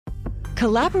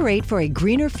Collaborate for a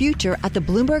greener future at the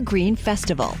Bloomberg Green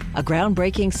Festival, a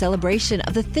groundbreaking celebration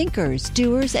of the thinkers,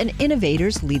 doers, and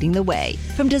innovators leading the way.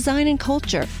 From design and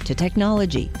culture to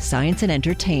technology, science, and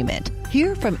entertainment.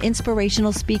 Hear from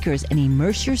inspirational speakers and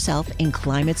immerse yourself in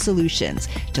climate solutions.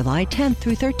 July 10th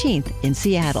through 13th in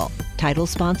Seattle. Title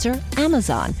sponsor,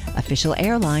 Amazon. Official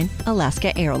airline,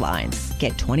 Alaska Airlines.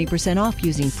 Get 20% off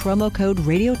using promo code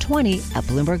radio20 at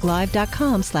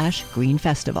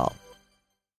bloomberglive.com/greenfestival.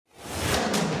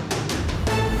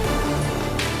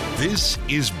 This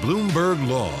is Bloomberg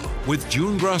Law with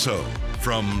June Grasso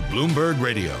from Bloomberg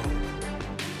Radio.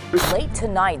 Late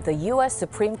tonight, the U.S.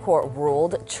 Supreme Court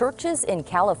ruled churches in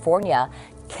California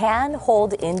can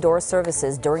hold indoor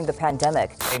services during the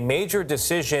pandemic. A major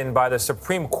decision by the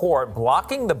Supreme Court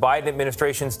blocking the Biden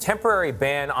administration's temporary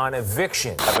ban on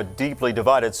eviction. A deeply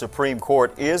divided Supreme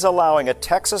Court is allowing a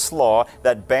Texas law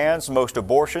that bans most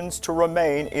abortions to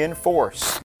remain in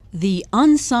force. The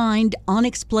unsigned,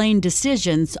 unexplained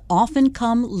decisions often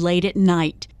come late at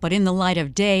night, but in the light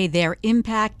of day, their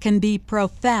impact can be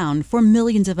profound for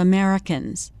millions of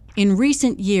Americans. In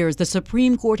recent years, the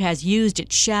Supreme Court has used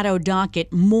its shadow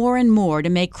docket more and more to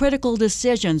make critical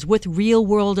decisions with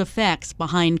real-world effects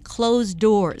behind closed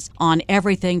doors on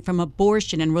everything from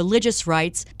abortion and religious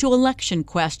rights to election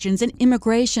questions and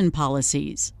immigration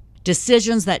policies.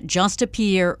 Decisions that just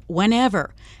appear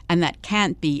whenever and that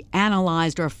can't be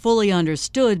analyzed or fully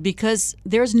understood because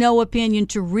there's no opinion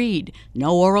to read,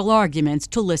 no oral arguments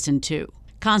to listen to.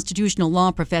 Constitutional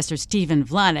law professor Stephen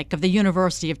Vladeck of the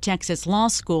University of Texas Law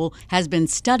School has been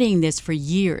studying this for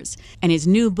years, and his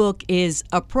new book is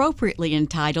appropriately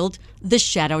entitled The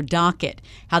Shadow Docket: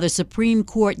 How the Supreme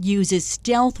Court Uses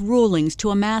Stealth Rulings to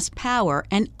Amass Power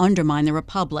and Undermine the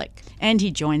Republic. And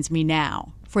he joins me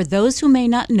now. For those who may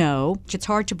not know, it's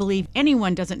hard to believe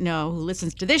anyone doesn't know who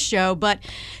listens to this show, but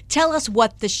tell us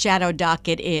what the shadow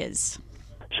docket is.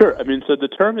 Sure. So the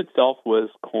term itself was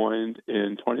coined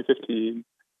in 2015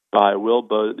 by Will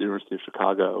Bowes at the University of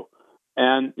Chicago.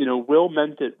 And, Will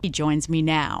meant it. He joins me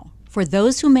now. For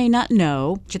those who may not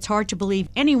know, it's hard to believe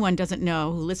anyone doesn't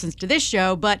know who listens to this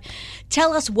show, but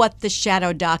tell us what the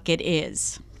shadow docket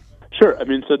is. Sure.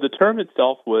 So the term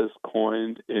itself was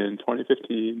coined in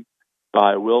 2015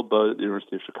 by Will Bowes at the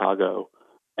University of Chicago.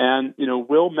 And,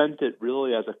 Will meant it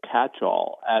really as a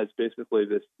catch-all, as basically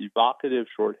this evocative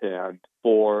shorthand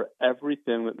for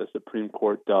everything that the Supreme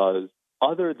Court does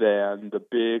other than the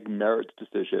big merits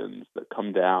decisions that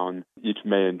come down each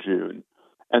May and June.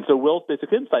 And so Will's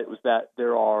basic insight was that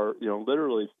there are,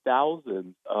 literally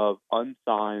thousands of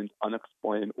unsigned,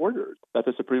 unexplained orders that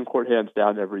the Supreme Court hands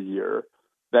down every year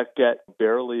that get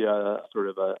barely a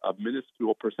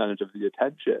minuscule percentage of the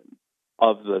attention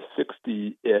of the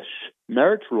 60-ish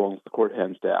merits rulings the court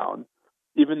hands down,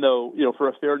 even though, for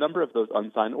a fair number of those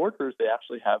unsigned orders, they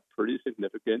actually have pretty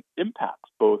significant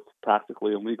impacts, both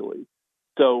practically and legally.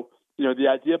 So, the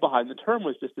idea behind the term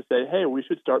was just to say, hey, we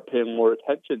should start paying more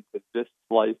attention to this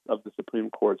slice of the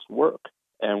Supreme Court's work,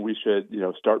 and we should,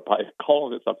 start by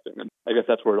calling it something. And I guess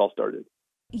that's where it all started.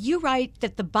 You write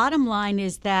that the bottom line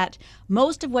is that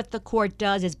most of what the court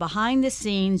does is behind the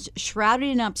scenes, shrouded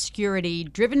in obscurity,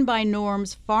 driven by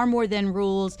norms far more than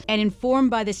rules, and informed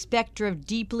by the specter of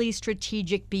deeply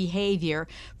strategic behavior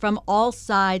from all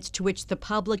sides to which the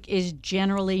public is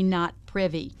generally not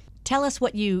privy. Tell us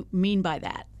what you mean by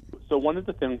that. So one of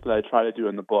the things that I try to do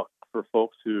in the book for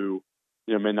folks who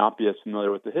may not be as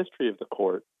familiar with the history of the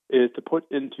court is to put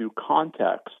into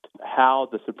context how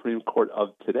the Supreme Court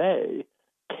of today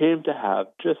came to have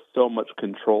just so much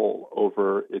control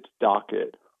over its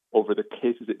docket, over the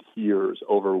cases it hears,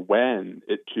 over when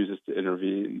it chooses to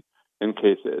intervene in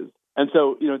cases. And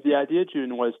so, the idea,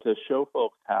 June, was to show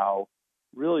folks how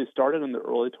really started in the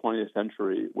early 20th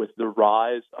century with the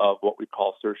rise of what we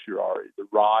call certiorari, the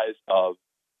rise of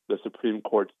the Supreme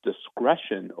Court's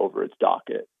discretion over its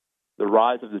docket, the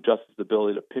rise of the justice's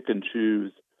ability to pick and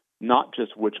choose not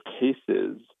just which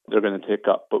cases they're going to take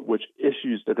up, but which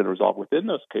issues they're going to resolve within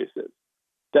those cases,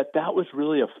 that was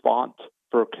really a font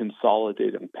for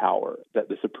consolidating power, that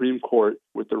the Supreme Court,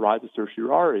 with the rise of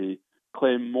certiorari,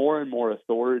 claimed more and more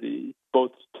authority,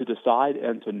 both to decide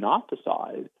and to not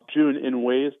decide, June, in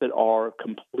ways that are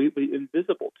completely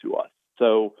invisible to us.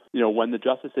 So, when the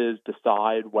justices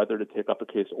decide whether to take up a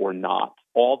case or not,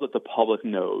 all that the public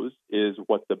knows is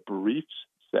what the briefs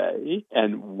say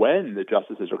and when the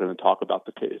justices are going to talk about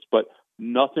the case. But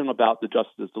nothing about the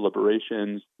justices'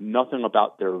 deliberations, nothing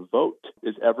about their vote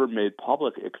is ever made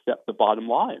public except the bottom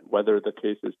line, whether the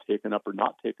case is taken up or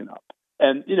not taken up.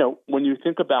 And, when you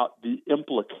think about the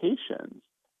implications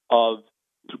of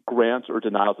grants or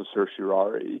denials of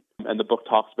certiorari. And the book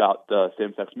talks about the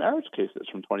same-sex marriage cases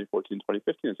from 2014,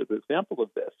 2015 as a good example of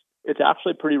this. It's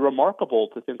actually pretty remarkable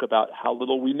to think about how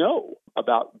little we know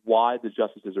about why the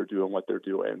justices are doing what they're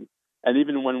doing. And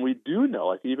even when we do know,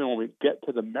 like even when we get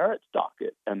to the merits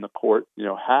docket and the court,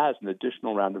 has an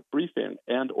additional round of briefing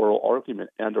and oral argument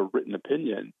and a written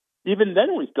opinion, even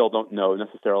then we still don't know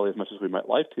necessarily as much as we might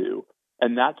like to.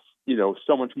 And that's,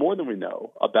 so much more than we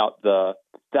know about the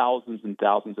thousands and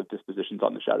thousands of dispositions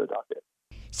on the shadow docket.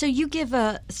 So you give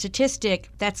a statistic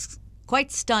that's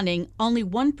quite stunning. Only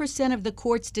 1% of the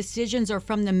court's decisions are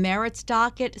from the merits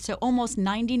docket, so almost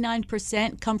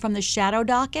 99% come from the shadow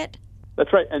docket?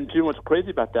 That's right. And June, what's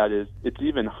crazy about that is it's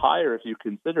even higher if you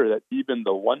consider that even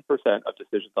the 1% of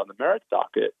decisions on the merits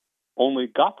docket only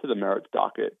got to the merits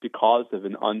docket because of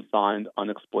an unsigned,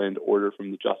 unexplained order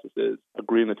from the justices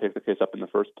agreeing to take the case up in the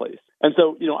first place. And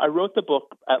so, I wrote the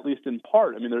book, at least in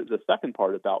part. I mean, there's a second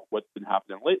part about what's been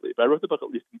happening lately, but I wrote the book at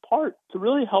least in part to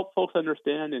really help folks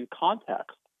understand in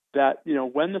context that,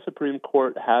 when the Supreme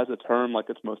Court has a term like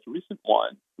its most recent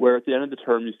one, where at the end of the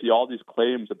term you see all these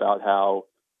claims about how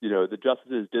the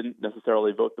justices didn't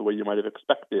necessarily vote the way you might have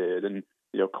expected, and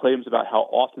claims about how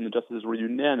often the justices were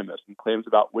unanimous, and claims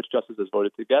about which justices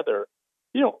voted together.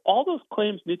 All those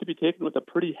claims need to be taken with a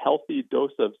pretty healthy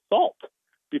dose of salt,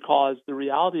 because the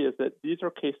reality is that these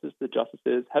are cases the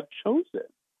justices have chosen.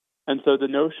 And so the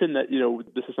notion that,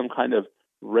 this is some kind of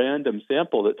random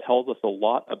sample that tells us a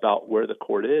lot about where the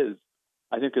court is,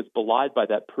 I think is belied by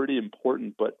that pretty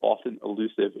important but often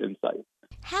elusive insight.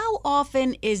 How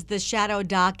often is the shadow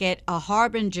docket a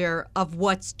harbinger of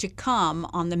what's to come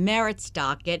on the merits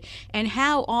docket, and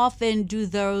how often do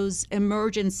those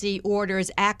emergency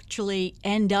orders actually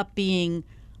end up being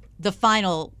the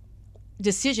final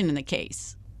decision in the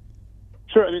case?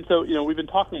 Sure. I mean, so, we've been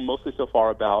talking mostly so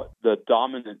far about the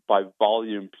dominant by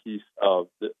volume piece of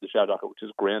the shadow docket, which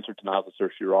is grants or denials of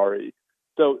certiorari.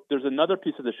 So there's another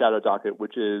piece of the shadow docket,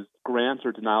 which is grants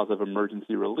or denials of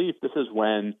emergency relief. This is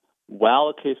when, while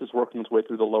a case is working its way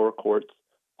through the lower courts,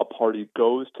 a party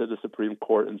goes to the Supreme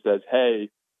Court and says, hey,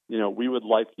 we would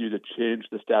like you to change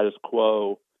the status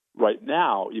quo right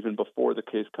now, even before the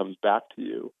case comes back to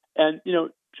you. And,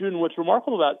 June, what's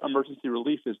remarkable about emergency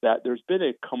relief is that there's been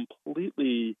a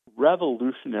completely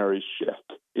revolutionary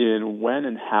shift in when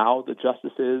and how the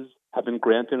justices have been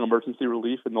granting emergency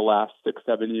relief in the last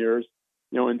 6-7 years.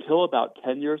 Until about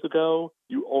 10 years ago,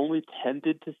 you only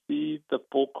tended to see the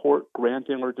full court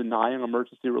granting or denying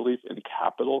emergency relief in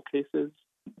capital cases,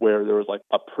 where there was like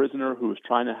a prisoner who was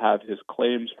trying to have his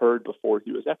claims heard before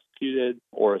he was executed,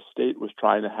 or a state was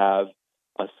trying to have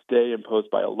a stay imposed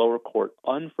by a lower court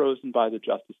unfrozen by the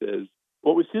justices.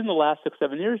 What we've seen in the last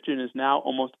 6-7 years, June, is now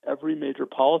almost every major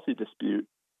policy dispute,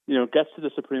 gets to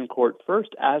the Supreme Court first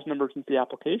as an emergency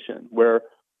application, where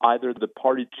either the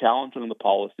party challenging the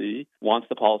policy wants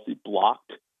the policy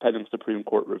blocked pending Supreme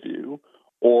Court review,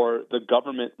 or the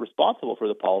government responsible for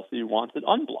the policy wants it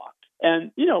unblocked.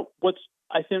 And, what's,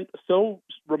 I think, so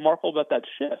remarkable about that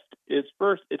shift is,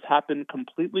 first, it's happened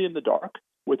completely in the dark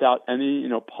without any,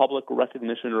 public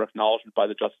recognition or acknowledgement by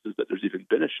the justices that there's even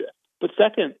been a shift. But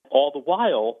second, all the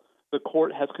while, the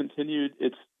court has continued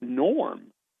its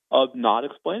norm of not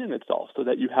explaining itself, so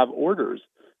that you have orders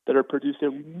that are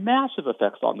producing massive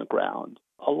effects on the ground,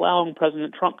 allowing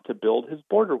President Trump to build his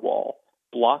border wall,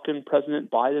 blocking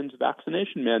President Biden's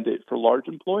vaccination mandate for large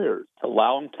employers,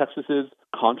 allowing Texas's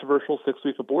controversial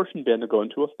 6-week abortion ban to go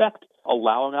into effect,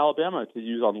 allowing Alabama to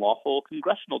use unlawful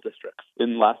congressional districts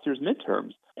in last year's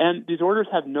midterms. And these orders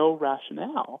have no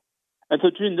rationale. And so,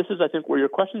 June, this is, I think, where your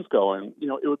question's going.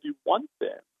 It would be one thing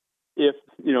if,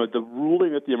 the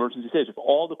ruling at the emergency stage, if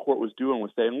all the court was doing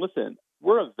was saying, listen,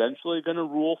 we're eventually going to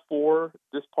rule for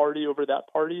this party over that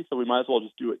party, so we might as well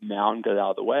just do it now and get it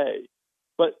out of the way.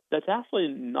 But that's actually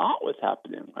not what's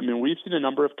happening. I mean, we've seen a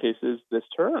number of cases this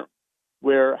term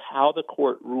where how the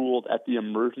court ruled at the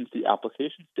emergency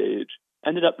application stage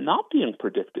ended up not being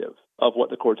predictive of what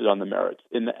the court did on the merits.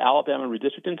 In the Alabama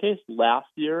redistricting case last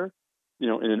year, in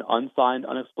an unsigned,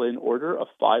 unexplained order, a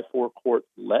 5-4 court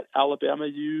let Alabama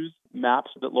use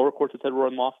maps that lower courts had said were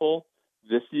unlawful.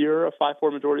 This year, a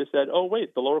 5-4 majority said, oh,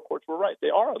 wait, the lower courts were right. They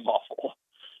are unlawful.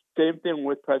 Same thing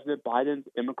with President Biden's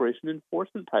immigration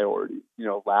enforcement priorities.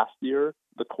 Last year,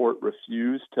 the court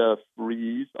refused to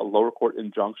freeze a lower court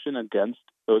injunction against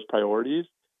those priorities.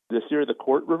 This year, the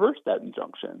court reversed that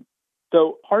injunction.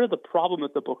 So part of the problem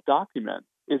that the book documents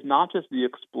is not just the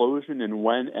explosion in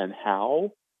when and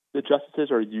how the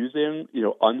justices are using,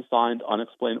 unsigned,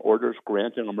 unexplained orders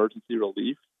granting emergency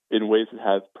relief in ways that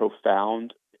have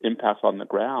profound impacts on the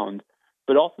ground.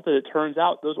 but also that it turns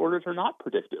out those orders are not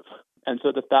predictive. And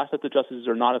so the fact that the justices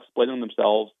are not explaining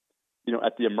themselves,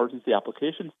 at the emergency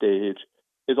application stage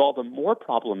is all the more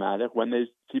problematic when they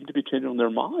seem to be changing their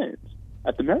minds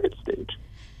at the merit stage.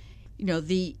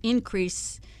 The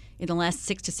increase in the last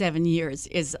 6 to 7 years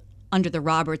is under the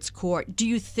Roberts Court. Do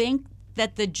you think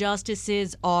that the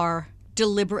justices are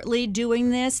deliberately doing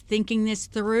this, thinking this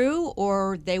through,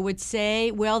 or they would say,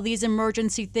 well, these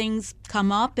emergency things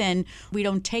come up and we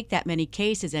don't take that many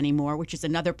cases anymore, which is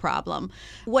another problem?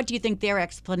 What do you think their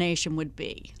explanation would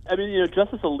be? I mean,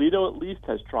 Justice Alito at least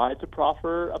has tried to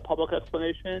proffer a public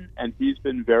explanation, and he's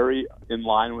been very in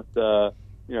line with the,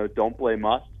 don't blame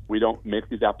us. We don't make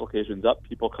these applications up.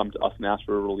 People come to us and ask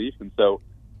for relief. And so,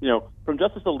 from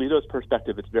Justice Alito's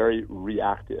perspective, it's very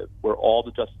reactive, where all the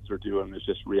justices are doing is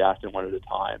just reacting one at a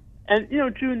time. And,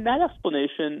 June, that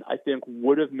explanation, I think,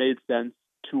 would have made sense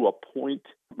to a point,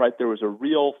 right? There was a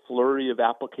real flurry of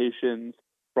applications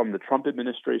from the Trump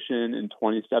administration in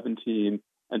 2017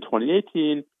 and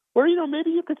 2018, where,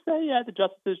 maybe you could say, yeah, the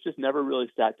justices just never really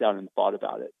sat down and thought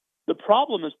about it. The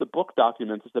problem, as the book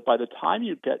documents, is that by the time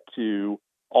you get to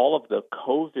all of the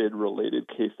COVID-related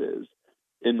cases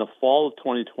in the fall of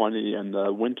 2020 and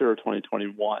the winter of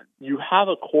 2021, you have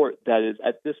a court that is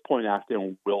at this point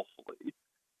acting willfully,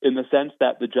 in the sense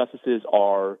that the justices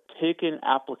are taking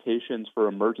applications for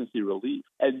emergency relief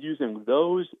and using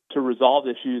those to resolve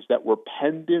issues that were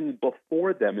pending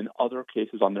before them in other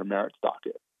cases on their merits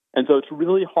docket. And so it's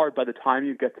really hard by the time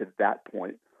you get to that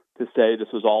point to say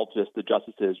this was all just the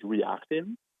justices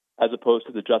reacting, as opposed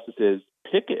to the justices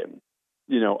picking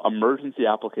emergency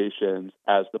applications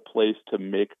as the place to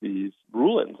make these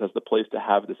rulings, as the place to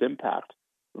have this impact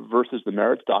versus the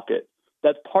merits docket.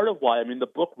 That's part of why, the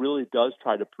book really does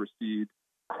try to proceed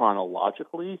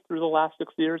chronologically through the last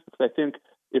 6 years, because I think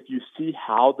if you see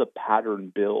how the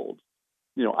pattern builds,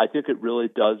 I think it really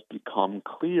does become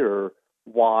clear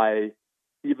why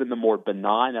even the more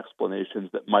benign explanations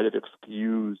that might have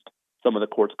excused some of the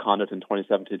court's conduct in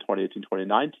 2017, 2018,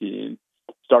 2019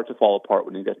 start to fall apart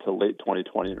when you get to late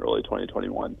 2020 and early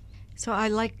 2021. So I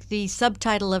like the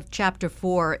subtitle of Chapter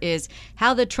 4 is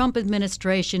How the Trump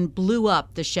Administration Blew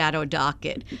Up the Shadow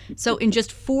Docket. So in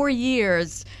just 4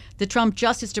 years, the Trump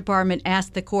Justice Department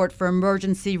asked the court for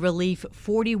emergency relief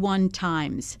 41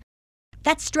 times.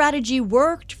 That strategy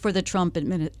worked for the Trump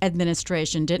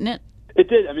administration, didn't it? It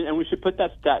did. And we should put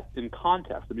that stat in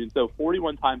context. So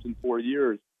 41 times in 4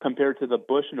 years compared to the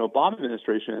Bush and Obama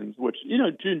administrations, which,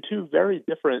 June, two very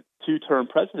different two-term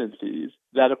presidencies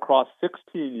that across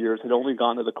 16 years had only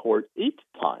gone to the court 8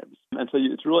 times. And so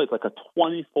it's really like a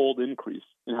 20-fold increase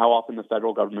in how often the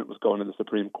federal government was going to the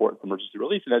Supreme Court for emergency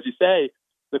relief. And as you say,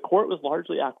 the court was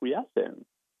largely acquiescing.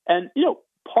 And,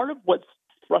 part of what's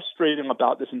frustrating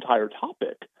about this entire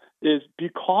topic is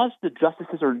because the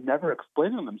justices are never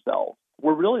explaining themselves,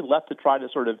 we're really left to try to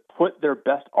sort of put their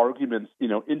best arguments,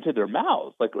 into their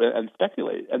mouths, and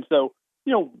speculate. And so,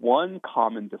 one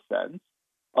common defense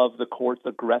of the court's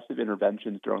aggressive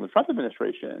interventions during the Trump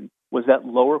administration was that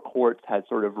lower courts had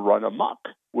sort of run amok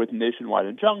with nationwide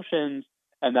injunctions,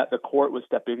 and that the court was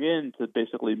stepping in to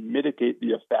basically mitigate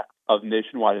the effect of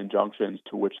nationwide injunctions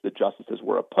to which the justices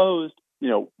were opposed,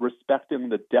 respecting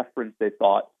the deference they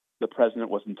thought the president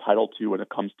was entitled to when it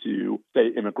comes to, say,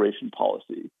 immigration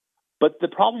policy. But the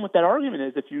problem with that argument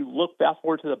is if you look fast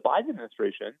forward to the Biden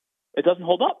administration, it doesn't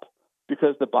hold up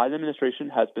because the Biden administration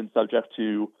has been subject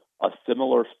to a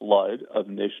similar flood of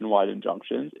nationwide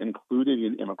injunctions, including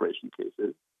in immigration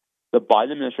cases. The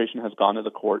Biden administration has gone to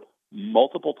the court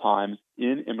multiple times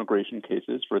in immigration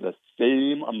cases for the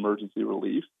same emergency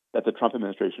relief that the Trump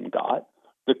administration got.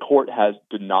 The court has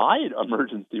denied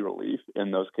emergency relief in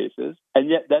those cases, and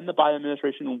yet then the Biden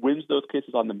administration wins those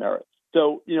cases on the merits.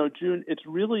 So, June, it's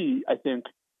really, I think,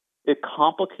 it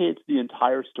complicates the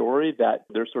entire story that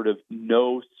there's sort of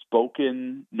no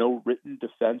written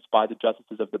defense by the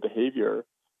justices of the behavior.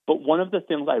 But one of the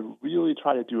things I really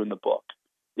try to do in the book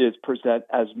is present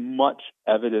as much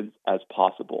evidence as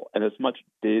possible and as much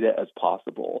data as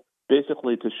possible,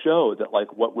 basically to show that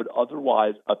what would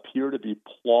otherwise appear to be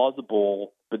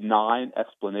plausible, benign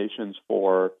explanations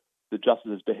for the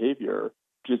justice's behavior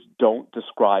just don't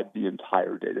describe the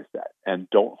entire data set and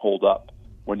don't hold up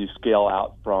when you scale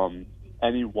out from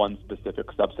any one specific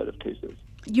subset of cases.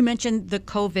 You mentioned the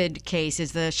COVID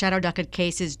cases, the shadow docket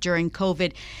cases during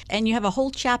COVID, and you have a whole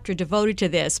chapter devoted to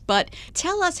this. But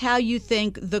tell us how you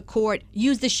think the court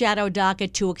used the shadow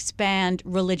docket to expand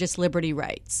religious liberty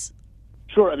rights.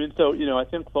 Sure. I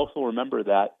think folks will remember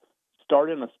that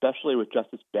starting especially with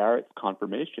Justice Barrett's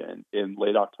confirmation in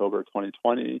late October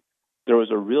 2020, there was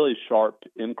a really sharp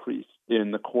increase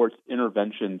in the court's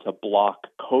intervention to block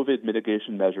COVID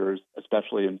mitigation measures,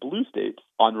 especially in blue states,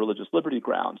 on religious liberty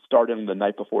grounds, starting the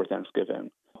night before Thanksgiving.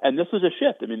 And this was a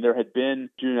shift. I mean, there had been,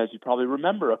 June, as you probably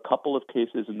remember, a couple of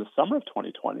cases in the summer of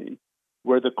 2020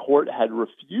 where the court had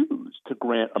refused to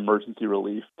grant emergency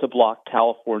relief to block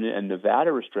California and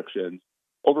Nevada restrictions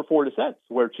over 4 dissents,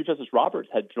 where Chief Justice Roberts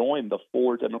had joined the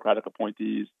 4 Democratic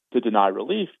appointees to deny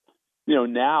relief.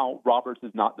 Now Roberts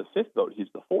is not the 5th vote, he's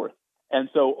the 4th. And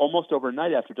so almost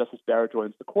overnight after Justice Barrett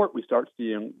joins the court, we start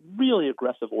seeing really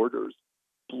aggressive orders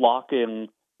blocking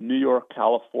New York,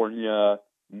 California,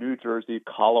 New Jersey,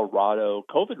 Colorado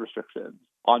COVID restrictions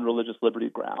on religious liberty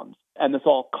grounds. And this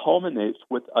all culminates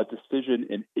with a decision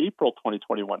in April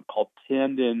 2021 called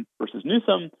Tandon versus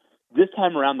Newsom. This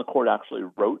time around, the court actually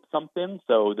wrote something,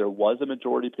 so there was a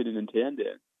majority opinion in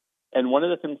Tandon. And one of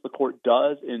the things the court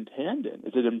does in Tandon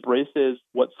is it embraces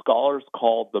what scholars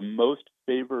call the most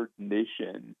favored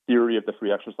nation theory of the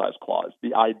Free Exercise Clause,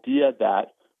 the idea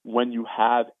that when you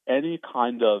have any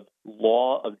kind of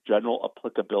law of general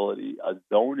applicability, a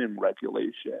zoning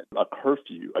regulation, a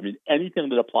curfew, anything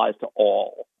that applies to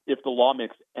all, if the law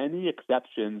makes any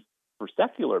exceptions for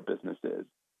secular businesses,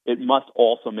 it must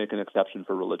also make an exception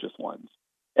for religious ones.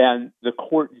 And the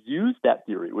court used that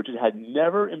theory, which it had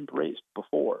never embraced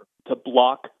before, to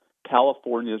block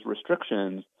California's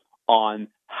restrictions on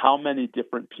how many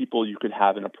different people you could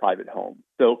have in a private home.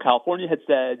 So California had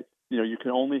said, you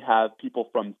can only have people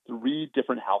from 3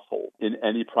 different households in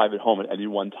any private home at any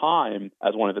one time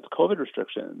as one of its COVID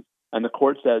restrictions. And the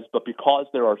court says, but because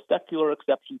there are secular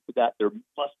exceptions to that, there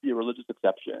must be a religious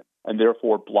exception, and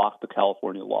therefore block the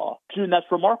California law. June,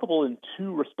 that's remarkable in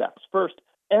 2 respects. First,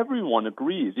 everyone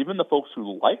agrees, even the folks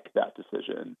who like that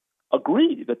decision,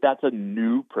 agree that that's a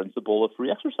new principle of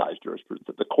free exercise jurisprudence,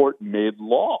 that the court made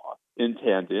law in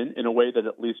Tandon in a way that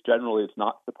at least generally it's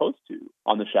not supposed to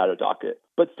on the shadow docket.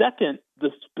 But second, the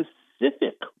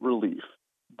specific relief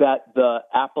that the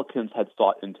applicants had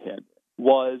sought in Tandon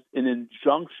was an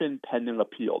injunction pending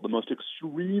appeal, the most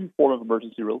extreme form of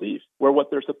emergency relief, where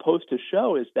what they're supposed to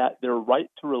show is that their right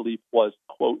to relief was,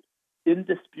 quote,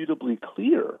 indisputably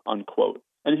clear, unquote.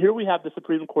 And here we have the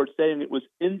Supreme Court saying it was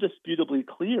indisputably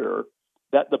clear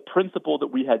that the principle that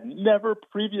we had never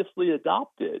previously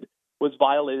adopted was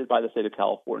violated by the state of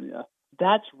California.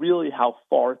 That's really how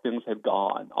far things had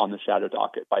gone on the shadow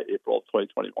docket by April of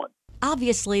 2021.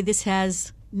 Obviously, this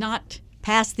has not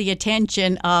passed the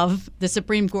attention of the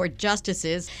Supreme Court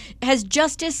justices. Has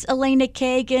Justice Elena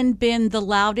Kagan been the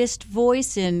loudest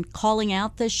voice in calling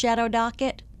out the shadow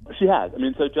docket? She has.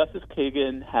 So Justice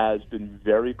Kagan has been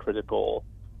very critical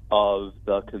of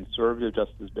the conservative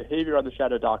justice's behavior on the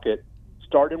shadow docket,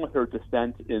 starting with her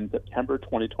dissent in September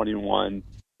 2021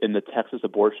 in the Texas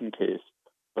abortion case,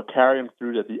 but carrying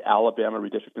through to the Alabama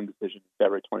redistricting decision in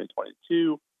February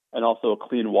 2022, and also a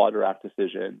Clean Water Act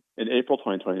decision in April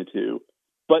 2022.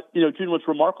 But, June, what's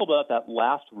remarkable about that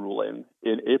last ruling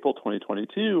in April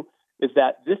 2022 is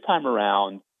that this time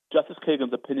around, Justice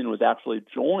Kagan's opinion was actually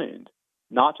joined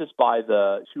not just by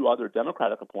the 2 other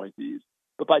Democratic appointees,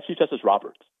 but by Chief Justice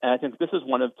Roberts. And I think this is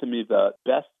one of, to me, the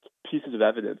best pieces of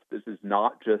evidence. This is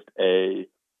not just a,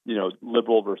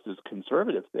 liberal versus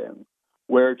conservative thing,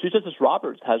 where Chief Justice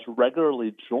Roberts has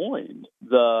regularly joined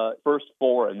the first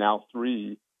 4 and now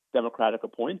 3 Democratic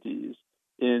appointees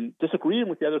in disagreeing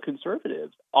with the other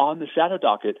conservatives on the shadow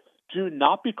docket, June,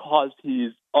 not because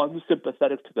he's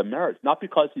unsympathetic to the merits, not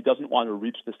because he doesn't want to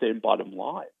reach the same bottom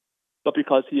line, but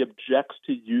because he objects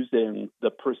to using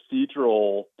the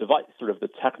procedural device, sort of the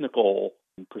technical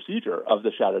procedure of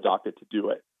the shadow docket to do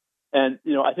it. And,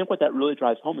 I think what that really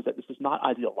drives home is that this is not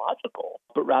ideological,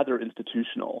 but rather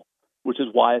institutional, which is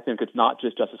why I think it's not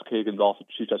just Justice Kagan, but also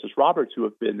Chief Justice Roberts who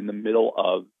have been in the middle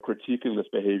of critiquing this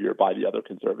behavior by the other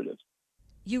conservatives.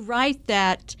 You write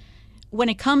that when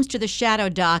it comes to the shadow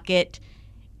docket,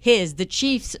 the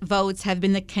chief's votes have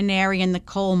been the canary in the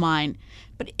coal mine.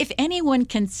 But if anyone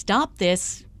can stop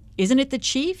this, isn't it the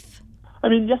chief?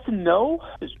 Yes and no.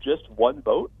 It's just one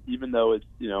vote, even though it's,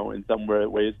 in some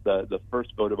ways the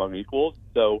first vote among equals.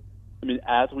 So,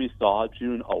 as we saw,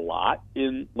 June, a lot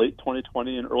in late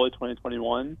 2020 and early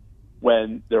 2021,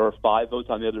 when there are 5 votes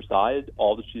on the other side,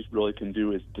 all the chief really can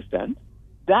do is dissent.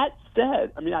 That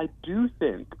said, I do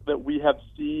think that we have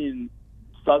seen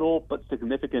subtle but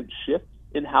significant shifts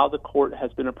in how the court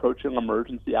has been approaching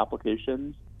emergency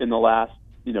applications in the last,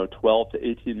 12 to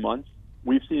 18 months.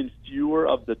 We've seen fewer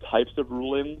of the types of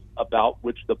rulings about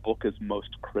which the book is most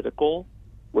critical,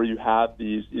 where you have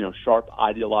these, sharp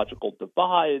ideological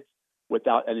divides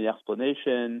without any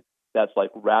explanation that's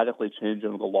like radically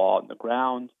changing the law on the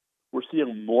ground. We're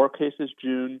seeing more cases,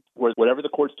 June, where whatever the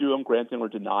courts do on granting or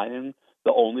denying,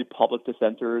 the only public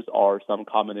dissenters are some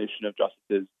combination of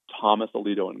Justices Thomas,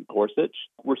 Alito, and Gorsuch.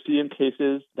 We're seeing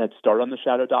cases that start on the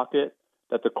shadow docket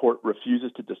that the court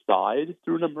refuses to decide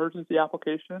through an emergency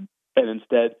application and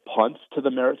instead punts to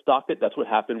the merits docket. That's what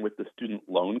happened with the student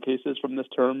loan cases from this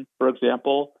term, for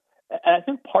example. And I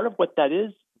think part of what that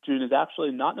is, June, is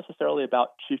actually not necessarily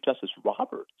about Chief Justice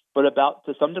Roberts, but about,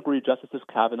 to some degree, Justices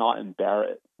Kavanaugh and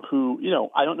Barrett, who,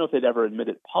 I don't know if they'd ever admit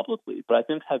it publicly, but I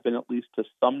think have been at least to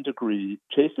some degree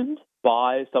chastened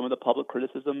by some of the public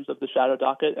criticisms of the shadow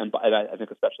docket, and I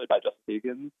think especially by Justice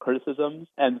Kagan's criticisms,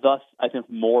 and thus, I think,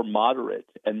 more moderate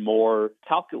and more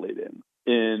calculating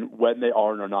in when they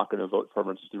are and are not going to vote for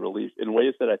emergency relief in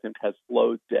ways that I think has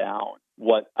slowed down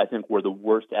what I think were the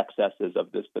worst excesses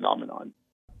of this phenomenon.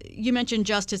 You mentioned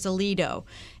Justice Alito,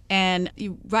 and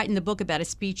you write in the book about a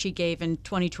speech he gave in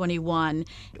 2021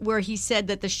 where he said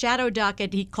that the shadow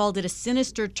docket, he called it a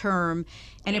sinister term,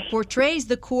 and it portrays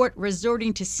the court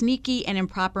resorting to sneaky and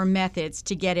improper methods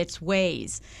to get its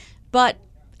ways. But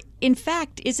in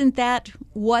fact, isn't that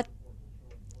what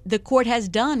the court has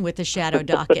done with the shadow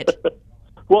docket?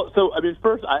 Well, so,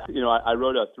 first, I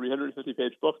wrote a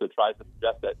 350-page book that tries to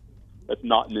suggest that that's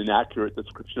not an inaccurate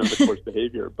description of the court's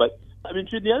behavior. But,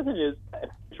 Jude, the other thing is, I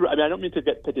don't mean to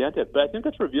get pedantic, but I think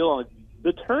it's revealing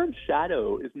the term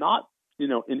shadow is not,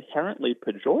 inherently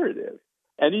pejorative.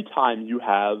 Anytime you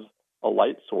have a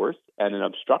light source and an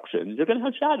obstruction, you're going to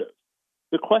have shadows.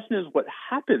 The question is what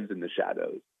happens in the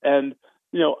shadows. And,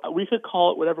 we could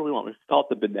call it whatever we want. We could call it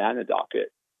the banana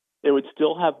docket. It would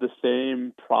still have the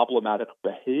same problematic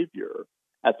behavior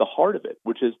at the heart of it,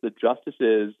 which is the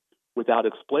justices, without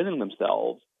explaining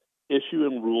themselves,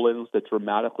 issuing rulings that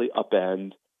dramatically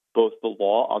upend both the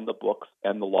law on the books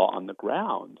and the law on the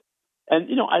ground. And,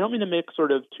 I don't mean to make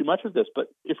sort of too much of this,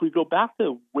 but if we go back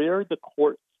to where the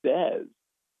court says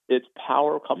its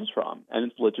power comes from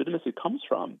and its legitimacy comes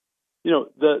from,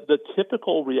 the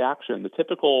typical reaction, the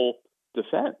typical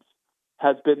defense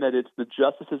has been that it's the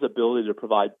justice's ability to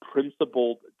provide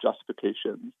principled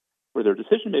justifications for their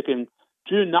decision-making,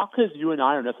 June, not because you and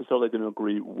I are necessarily going to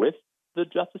agree with the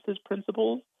justice's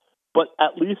principles, but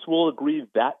at least we'll agree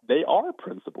that they are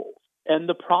principles. And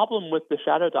the problem with the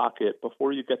shadow docket,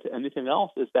 before you get to anything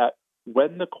else, is that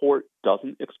when the court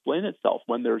doesn't explain itself,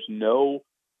 when there's no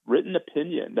written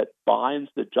opinion that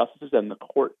binds the justices and the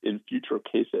court in future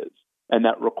cases, and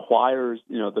that requires,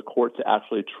 the court to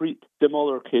actually treat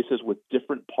similar cases with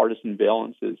different partisan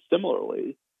valences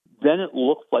similarly, then it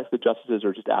looks like the justices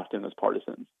are just acting as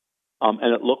partisans.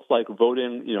 And it looks like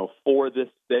voting, for this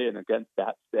stay and against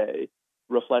that stay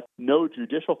reflects no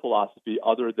judicial philosophy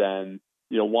other than,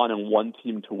 wanting one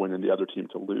team to win and the other team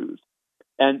to lose.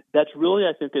 And that's really,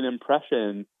 I think, an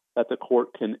impression that the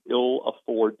court can ill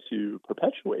afford to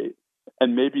perpetuate,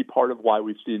 and maybe part of why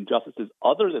we've seen justices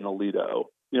other than Alito,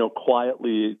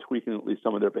 quietly tweaking at least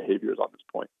some of their behaviors on this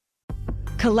point.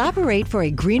 Collaborate for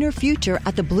a greener future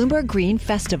at the Bloomberg Green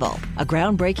Festival, a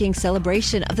groundbreaking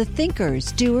celebration of the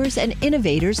thinkers, doers, and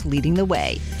innovators leading the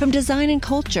way. From design and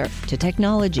culture to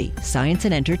technology, science,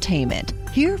 and entertainment.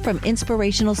 Hear from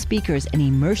inspirational speakers and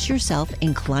immerse yourself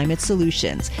in climate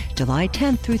solutions. July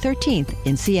 10th through 13th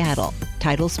in Seattle.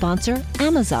 Title sponsor,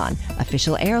 Amazon.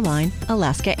 Official airline,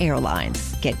 Alaska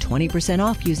Airlines. Get 20%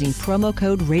 off using promo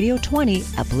code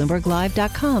radio20 at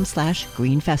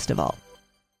BloombergLive.com/greenfestival.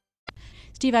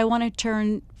 Steve, I want to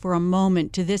turn for a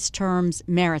moment to this term's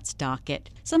merits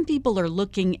docket. Some people are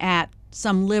looking at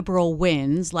some liberal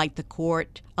wins, like the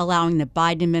court allowing the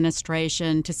Biden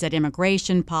administration to set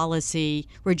immigration policy,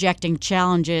 rejecting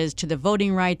challenges to the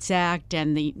Voting Rights Act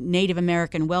and the Native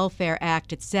American Welfare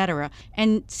Act, etc.,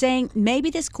 and saying maybe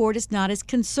this court is not as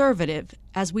conservative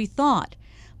as we thought.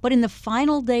 But in the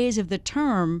final days of the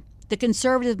term, the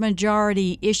conservative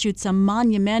majority issued some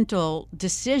monumental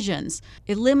decisions,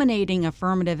 eliminating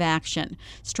affirmative action,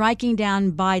 striking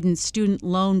down Biden's student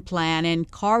loan plan, and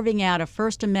carving out a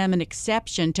First Amendment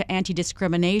exception to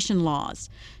anti-discrimination laws.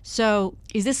 So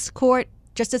is this court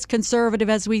just as conservative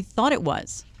as we thought it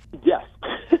was? Yes.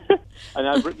 And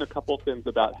I've written a couple of things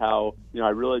about how,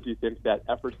 I really do think that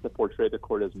efforts to portray the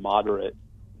court as moderate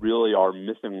really are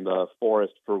missing the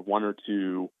forest for one or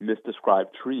two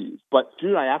misdescribed trees. But,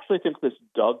 June, I actually think this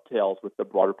dovetails with the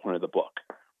broader point of the book,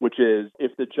 which is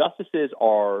if the justices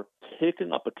are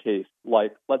taking up a case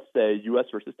like, let's say, U.S.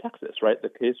 versus Texas, right, the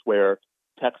case where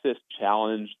Texas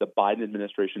challenged the Biden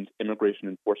administration's immigration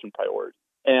enforcement priorities,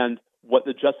 and what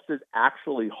the justices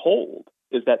actually hold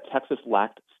is that Texas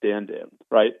lacked standing,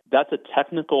 right? That's a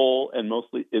technical and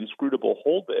mostly inscrutable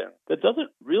holding that doesn't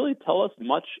really tell us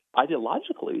much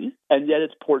ideologically, and yet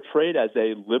it's portrayed as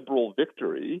a liberal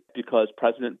victory because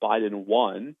President Biden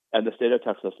won and the state of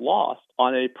Texas lost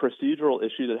on a procedural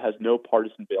issue that has no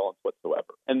partisan valence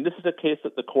whatsoever. And this is a case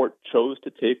that the court chose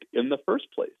to take in the first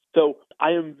place. So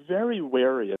I am very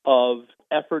wary of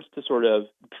efforts to sort of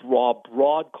draw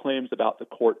broad claims about the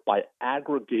court by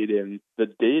aggregating the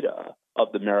data of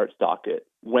the merits docket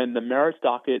when the merits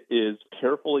docket is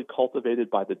carefully cultivated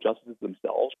by the justices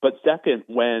themselves. But second,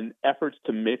 when efforts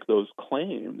to make those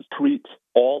claims treat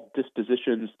all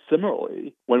dispositions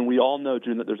similarly, when we all know,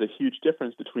 June, that there's a huge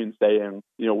difference between saying,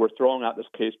 we're throwing out this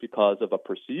case because of a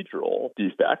procedural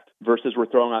defect versus we're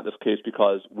throwing out this case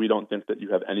because we don't think that you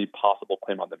have any possible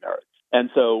claim on the merits. And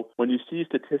so when you see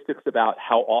statistics about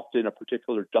how often a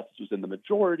particular justice was in the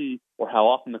majority or how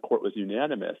often the court was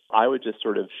unanimous, I would just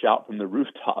sort of shout from the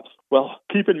rooftops, well,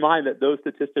 keep in mind that those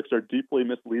statistics are deeply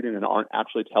misleading and aren't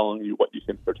actually telling you what you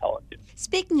think they're telling you.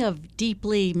 Speaking of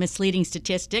deeply misleading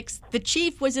statistics, the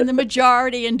chief was in the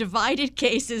majority in divided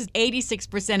cases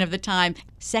 86% of the time,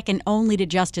 second only to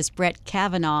Justice Brett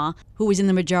Kavanaugh, who was in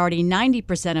the majority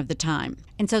 90% of the time.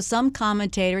 And so some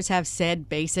commentators have said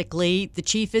basically the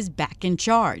chief is back in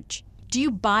charge. Do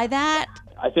you buy that?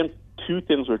 I think two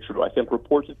things are true. I think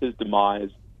reports of his demise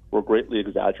were greatly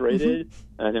exaggerated,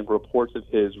 and I think reports of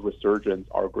his resurgence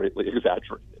are greatly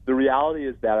exaggerated. The reality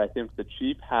is that I think the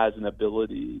chief has an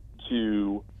ability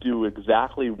to do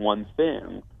exactly one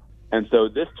thing. And so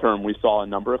this term, we saw a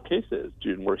number of cases,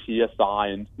 June, where he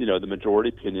assigned, the majority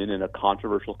opinion in a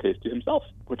controversial case to himself,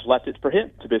 which left it for him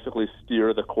to basically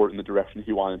steer the court in the direction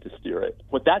he wanted to steer it.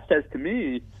 What that says to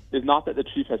me is not that the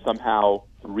chief has somehow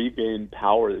regained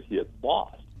power that he had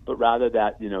lost, but rather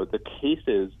that, the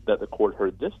cases that the court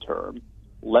heard this term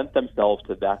lent themselves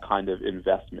to that kind of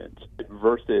investment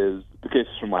versus the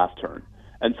cases from last term.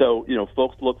 And so,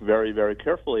 folks look very, very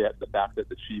carefully at the fact that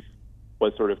the chief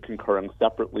was sort of concurring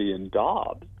separately in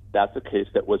Dobbs. That's a case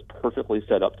that was perfectly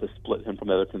set up to split him from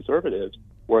the other conservatives,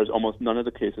 whereas almost none of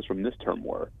the cases from this term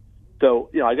were. So,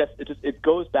 I guess it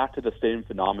goes back to the same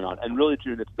phenomenon. And really,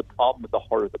 June, it's the problem at the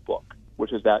heart of the book,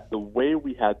 which is that the way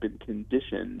we have been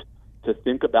conditioned to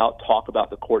talk about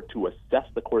the court, to assess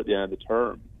the court at the end of the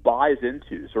term, buys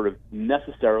into, sort of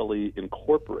necessarily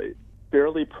incorporate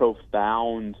fairly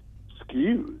profound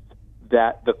skews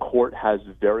that the court has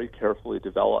very carefully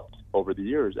developed over the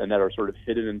years and that are sort of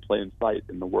hidden in plain sight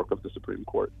in the work of the Supreme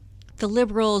Court. The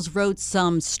liberals wrote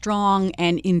some strong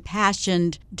and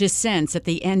impassioned dissents at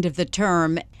the end of the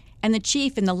term. And the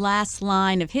chief, in the last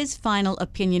line of his final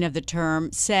opinion of the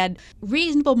term, said,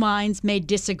 "Reasonable minds may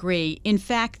disagree. In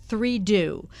fact, 3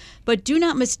 do. But do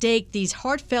not mistake these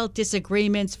heartfelt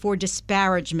disagreements for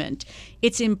disparagement.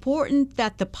 It's important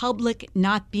that the public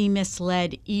not be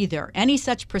misled either. Any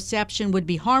such perception would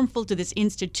be harmful to this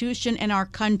institution and our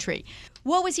country."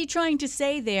 What was he trying to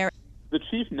say there? The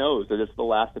chief knows that it's the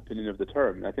last opinion of the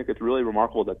term. And I think it's really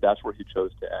remarkable that that's where he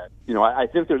chose to end. I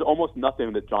think there's almost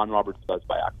nothing that John Roberts does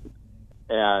by accident.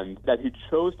 And that he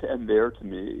chose to end there, to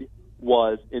me,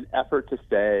 was an effort to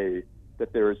say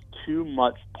that there is too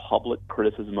much public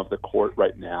criticism of the court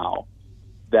right now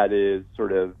that is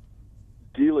sort of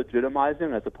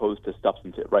delegitimizing as opposed to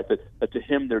substantive, right? That to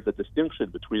him there's a distinction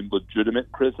between legitimate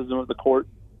criticism of the court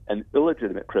and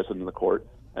illegitimate criticism of the court.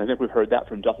 And I think we've heard that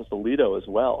from Justice Alito as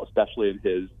well, especially in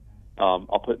his,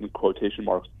 I'll put in quotation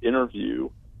marks, interview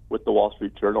with the Wall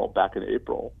Street Journal back in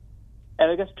April.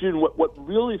 And I guess, June, what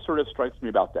really sort of strikes me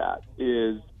about that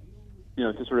is,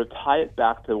 to sort of tie it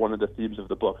back to one of the themes of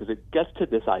the book, is it gets to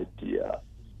this idea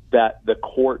that the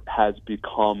court has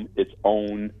become its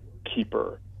own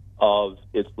keeper of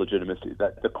its legitimacy,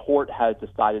 that the court has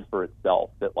decided for itself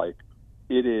that,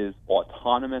 it is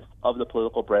autonomous of the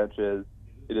political branches,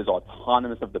 it is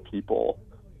autonomous of the people.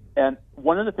 And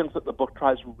one of the things that the book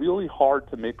tries really hard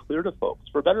to make clear to folks,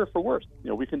 for better or for worse,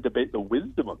 we can debate the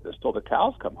wisdom of this till the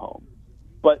cows come home,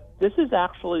 but this is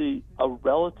actually a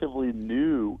relatively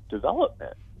new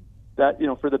development that,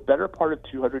 for the better part of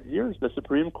 200 years, the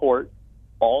Supreme Court,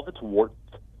 all of its warts,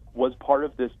 was part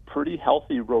of this pretty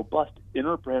healthy, robust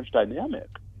inter-branch dynamic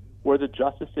where the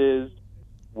justices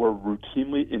were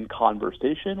routinely in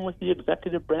conversation with the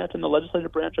executive branch and the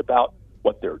legislative branch about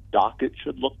what their docket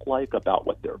should look like, about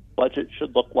what their budget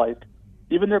should look like,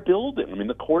 even their building. I mean,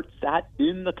 the court sat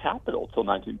in the Capitol till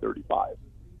 1935.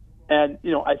 And,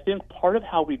 I think part of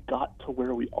how we got to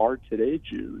where we are today,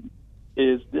 Jude,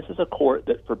 is this is a court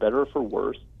that, for better or for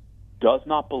worse, does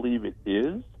not believe it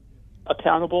is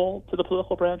accountable to the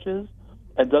political branches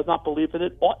and does not believe that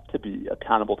it ought to be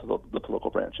accountable to the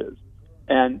political branches.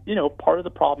 And, part of the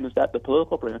problem is that the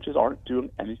political branches aren't doing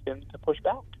anything to push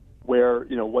back, where,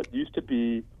 what used to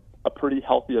be a pretty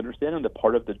healthy understanding that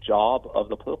part of the job of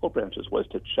the political branches was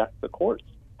to check the courts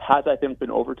has, I think,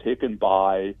 been overtaken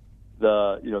by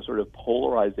the, sort of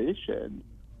polarization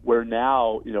where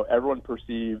now, everyone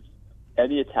perceives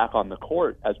any attack on the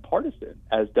court as partisan,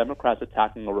 as Democrats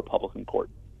attacking a Republican court.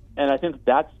 And I think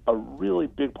that's a really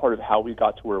big part of how we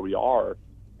got to where we are.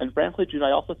 And frankly, June,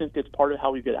 I also think it's part of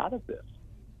how we get out of this,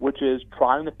 which is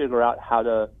trying to figure out how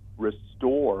to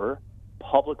restore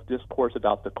public discourse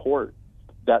about the court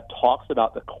that talks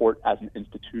about the court as an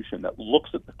institution, that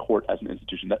looks at the court as an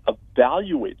institution, that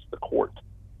evaluates the court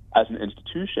as an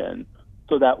institution,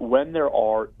 so that when there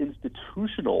are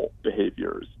institutional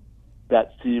behaviors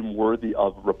that seem worthy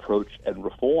of reproach and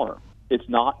reform, it's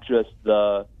not just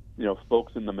the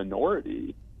folks in the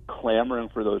minority clamoring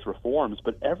for those reforms,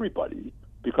 but everybody,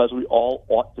 because we all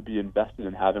ought to be invested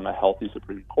in having a healthy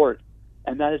Supreme Court.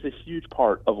 And that is a huge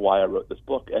part of why I wrote this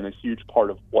book, and a huge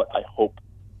part of what I hope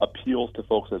appeals to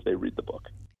folks as they read the book.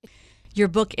 Your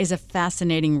book is a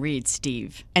fascinating read,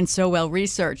 Steve, and so well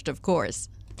researched, of course.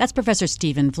 That's Professor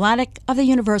Stephen Vladeck of the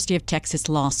University of Texas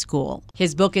Law School.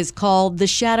 His book is called The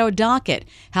Shadow Docket: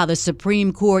 How the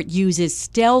Supreme Court Uses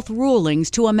Stealth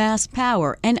Rulings to Amass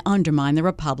Power and Undermine the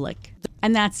Republic.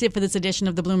 And that's it for this edition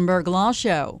of the Bloomberg Law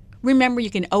Show. Remember, you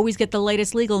can always get the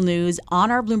latest legal news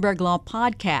on our Bloomberg Law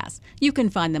podcasts. You can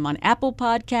find them on Apple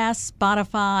Podcasts,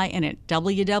 Spotify, and at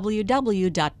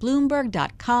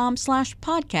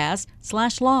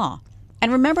www.bloomberg.com/podcast/law.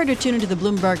 And remember to tune into the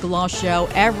Bloomberg Law Show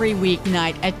every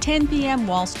weeknight at 10 p.m.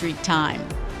 Wall Street time.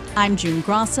 I'm June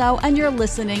Grosso, and you're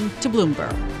listening to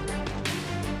Bloomberg.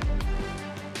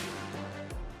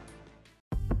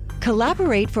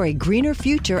 Collaborate for a greener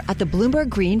future at the Bloomberg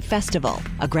Green Festival,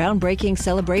 a groundbreaking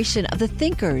celebration of the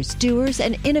thinkers, doers,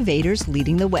 and innovators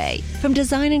leading the way. From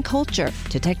design and culture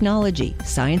to technology,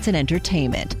 science, and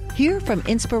entertainment. Hear from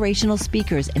inspirational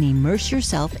speakers and immerse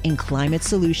yourself in climate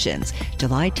solutions.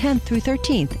 July 10th through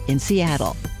 13th in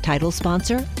Seattle. Title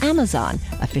sponsor, Amazon.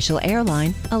 Official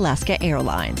airline, Alaska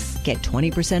Airlines. Get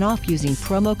 20% off using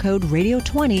promo code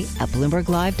radio20 at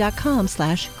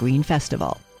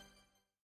bloomberglive.com/greenfestival.